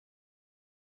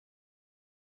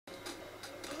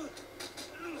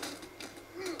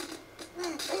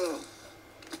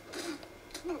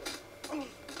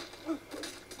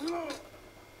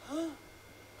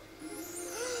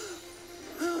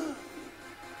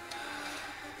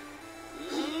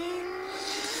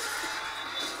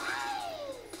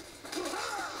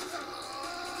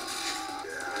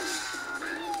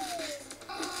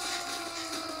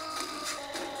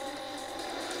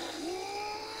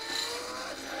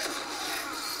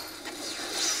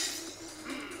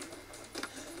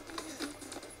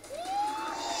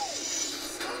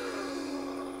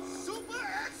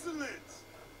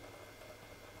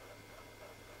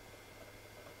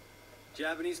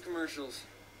Japanese commercials.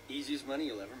 Easiest money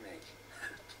you'll ever make.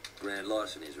 Grand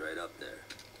larceny's right up there.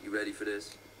 You ready for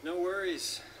this? No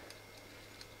worries.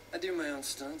 I do my own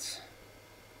stunts.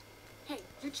 Hey,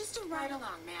 you're just a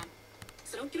ride-along, man.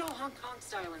 So don't get all Hong Kong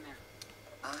style in there.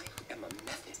 I am a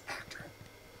method actor.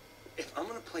 If I'm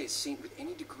gonna play a scene with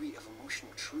any degree of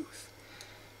emotional truth,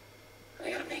 I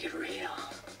gotta make it real.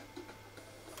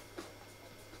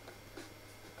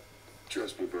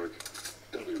 Trust me, Burke.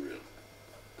 It'll be real.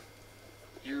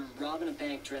 You're robbing a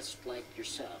bank dressed like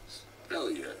yourselves. Hell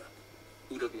yeah.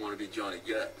 Who doesn't want to be Johnny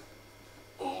Gat?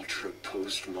 Ultra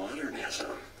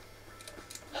postmodernism.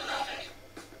 I love it.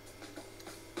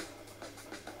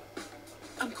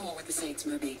 I'm cool with the Saints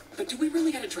movie, but do we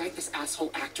really gotta drag this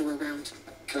asshole actor around?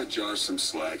 Cut Josh some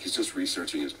slack. He's just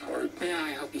researching his part. Yeah,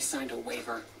 I hope he signed a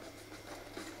waiver.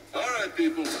 All right,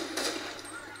 people.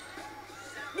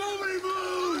 Nobody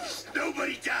moves!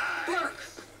 Nobody dies! Burke!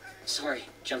 Sorry,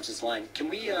 jumps his line. Can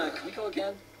we go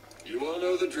again? You all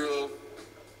know the drill.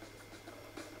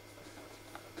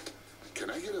 Can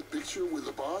I get a picture with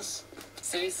the boss?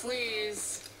 Say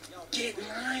sleaze. Get in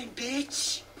line,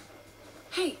 bitch!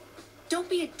 Hey, don't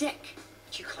be a dick.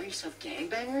 You call yourself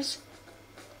gangbangers?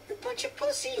 You're a bunch of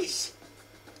pussies.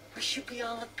 We should be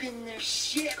all up in their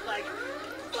shit like,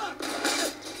 fuck!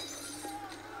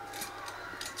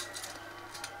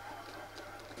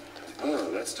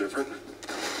 Oh, that's different.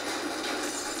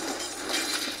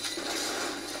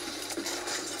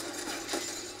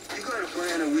 You got a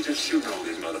plan or we just shoot all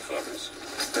these motherfuckers?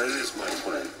 That is my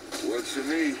plan. Works for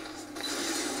me.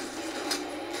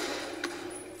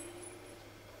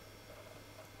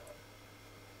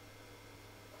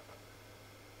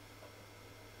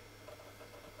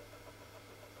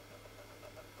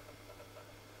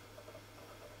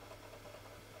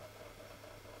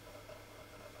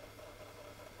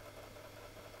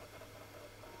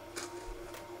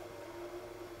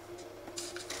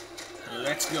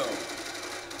 Let's go.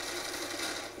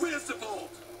 Where's the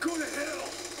vault? Go to hell!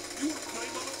 You wanna play,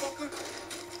 motherfucker?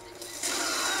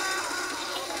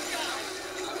 Oh my god!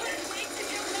 Wait to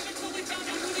hear them until we found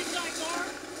out who these guys are?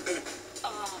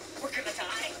 We're gonna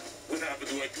die? What happened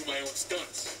to I do my own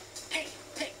stunts? Hey,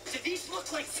 do these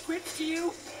look like scripts to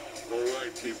you? All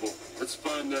right, people. Let's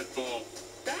find that vault.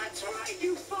 That's right,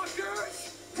 you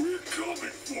fuckers! We're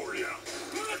coming for you!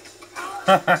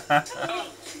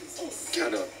 Oh, Jesus.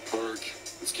 Get up, Burke.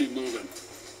 Let's keep moving.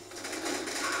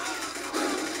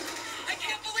 I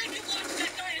can't believe you lost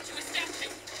that guy into a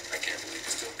statue! I can't believe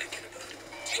you're still thinking about it.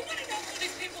 Do you want to know who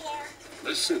these people are?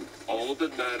 Listen, all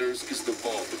that matters is the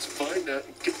vault. Let's find that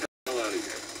and get the hell out of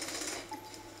here.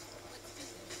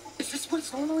 Is this what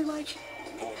it's normally like?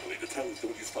 Normally, the tellers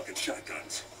don't use fucking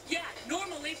shotguns. Yeah,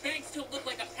 normally banks don't look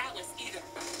like a palace either.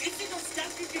 You see those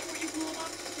statues before you blew them up?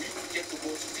 We would get the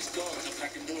voice of these dogs and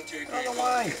packing military Out of the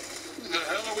way. Who the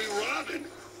hell are we robbing?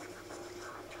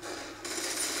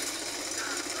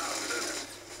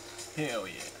 Hell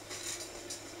yeah.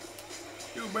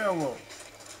 You barrel roll.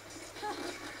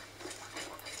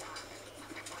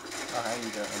 Oh, how you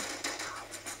doing?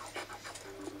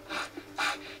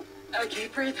 I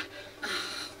can't breathe.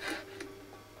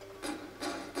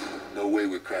 No way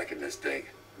we're cracking this thing.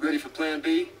 Ready for plan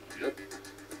B? Yep.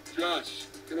 Josh,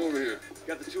 get over here.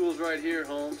 Got the tools right here,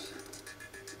 Holmes.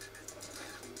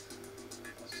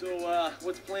 So,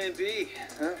 what's plan B?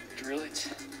 Huh? Drill it?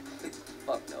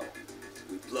 Fuck no.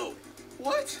 We blow it.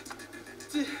 What?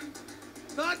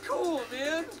 Not cool,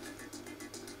 man.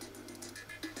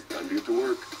 Time to get to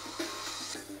work.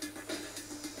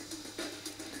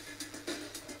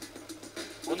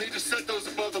 We'll need to set those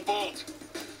above the vault.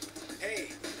 Hey,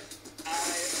 I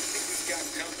think we've got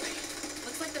company.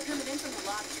 Looks like they're coming in from the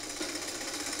lobby.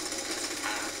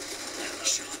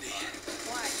 Johnny,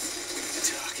 What? we need to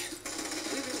talk.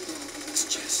 We really don't. It's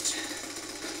just,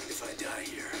 if I die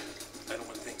here, I don't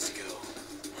want things to go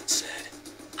unsaid.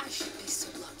 I should be so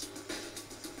lucky.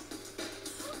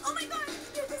 Oh my god,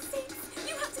 you're the Saints.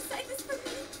 You have to sign this for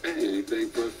me. Anything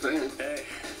for a fan. Hey,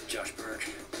 Josh Burke.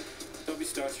 Don't be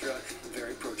starstruck.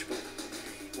 Very approachable.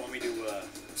 Want me to,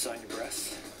 sign your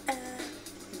breasts? No.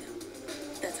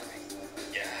 That's alright.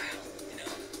 Yeah, you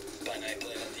know, by night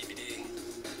play it on DVD.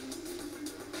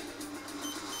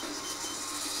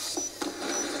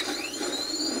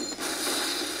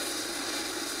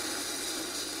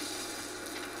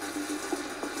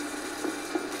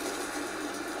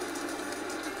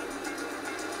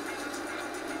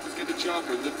 Let's get the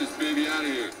chopper and lift this baby out of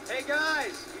here. Hey,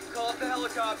 guys! You can call up the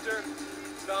helicopter.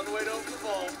 Found the way to open the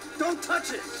vault. Don't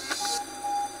touch it!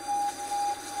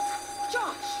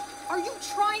 Josh, are you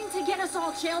trying to get us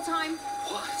all jail time?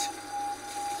 What?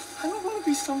 I don't want to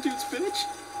be some dude's bitch.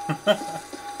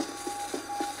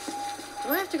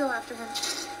 Do I have to go after him?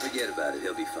 Forget about it.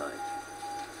 He'll be fine.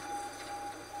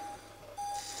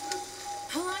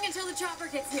 How long until the chopper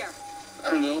gets here?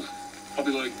 I don't know.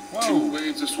 Probably like Whoa. 2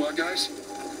 waves of SWAT guys.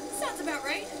 Sounds about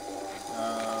right.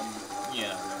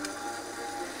 Yeah.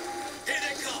 Here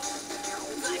they come.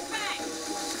 Flashbang!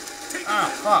 Ah,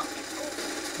 fuck.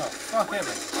 Oh, fuck hit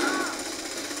me.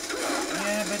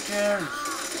 Yeah, bitches.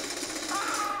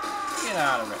 Get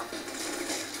out of it.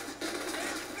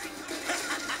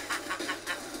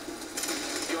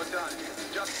 You're done.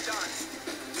 Just done.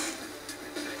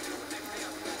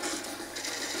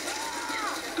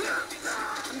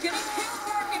 I'm gonna kill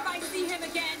Burke if I see him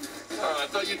again. Oh, I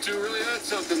thought you two really had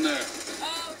something there.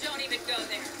 Oh, don't even go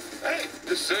there. Hey,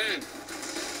 just saying.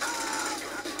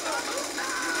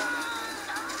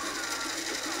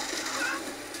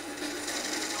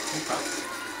 Okay.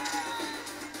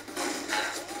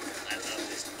 I love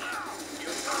this.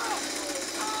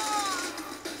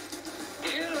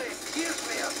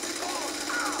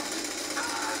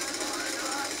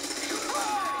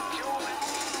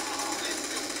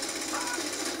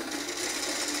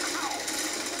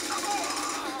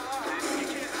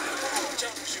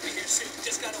 Chopper should be here soon.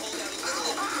 Just gotta hold out a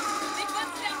little longer. They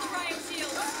busted out the riot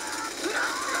shield.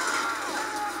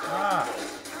 Ah.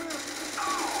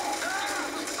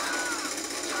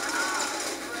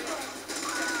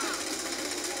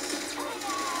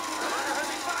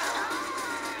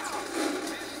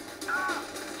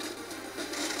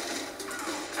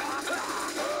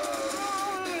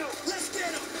 Let's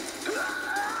get him.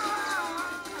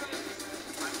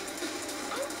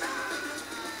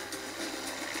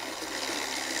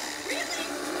 Really?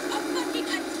 A fucking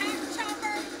attack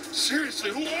chopper? Seriously,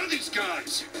 who are these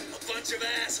guys? A bunch of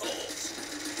assholes.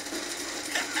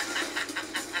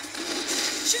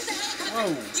 Shoot the helicopter. Whoa.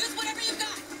 Use whatever you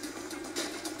got.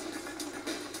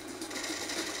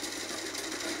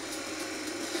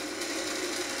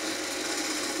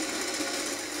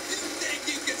 You think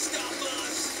you can stop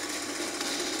us?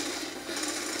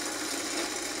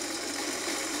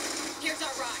 Here's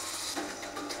our ride.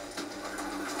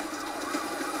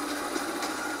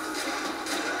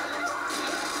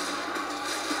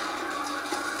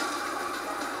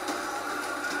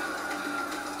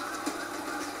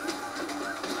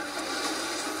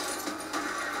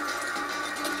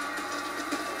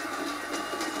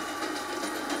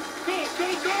 Go, go,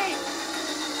 go!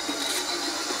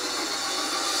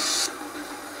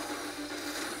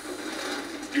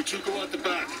 You two go out the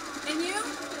back. And you?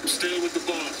 Stay with the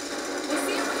boss. We'll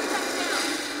see you when we touch down.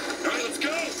 All right, let's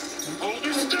go. Hold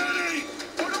her steady.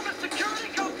 Where did the security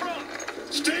come from?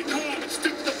 Stay calm and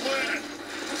stick to the plan.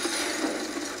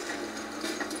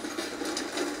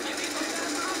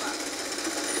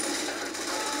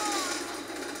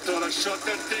 Thought I shut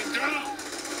that thing down.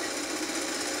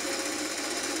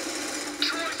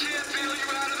 Troy can't bail you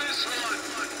out of this one.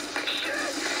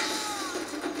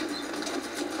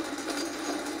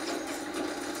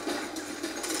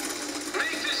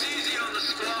 Make this easy on the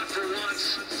squad for once.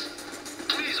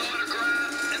 Please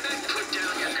autograph and then put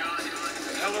down your gun.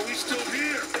 Hell, are we still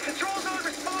here? The controls aren't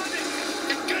responding.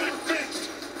 Then get it fixed.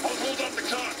 I'll hold off the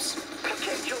cops. I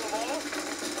can't kill them all.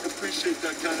 I appreciate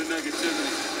that kind of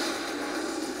negativity.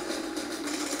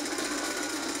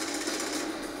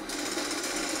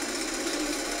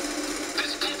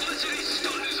 This publicity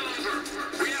stunt is over.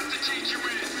 We have to take you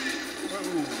in.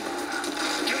 Whoa.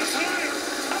 Get us higher.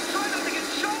 I'm trying not to get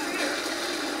shot here.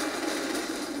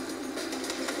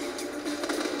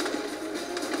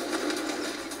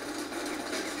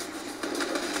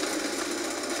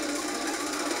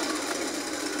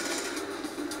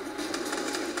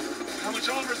 How much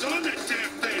armor's on that damn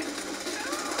thing?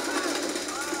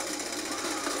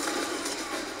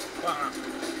 Ah.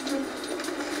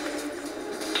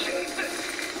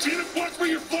 Jesus, watch where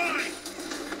you're flying.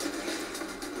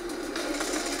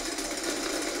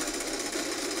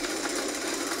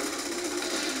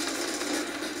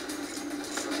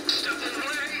 Step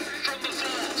away from the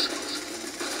falls.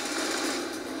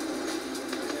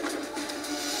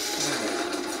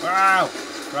 Wow.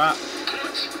 Crap. Put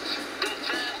the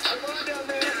falls. Come on down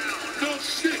there. No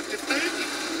shit, you think?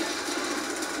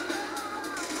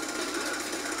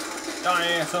 Die,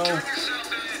 asshole. Turn yourself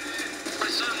in. My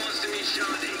son wants to meet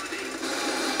Shani.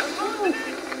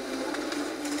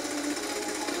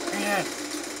 Yeah.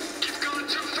 You've gone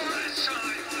too far this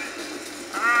time.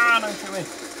 Ah, don't shoot me.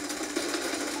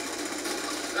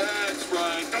 That's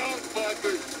right. Don't fuck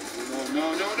with. No, no,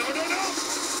 no, no, no, no.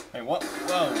 Hey, what?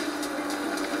 Whoa.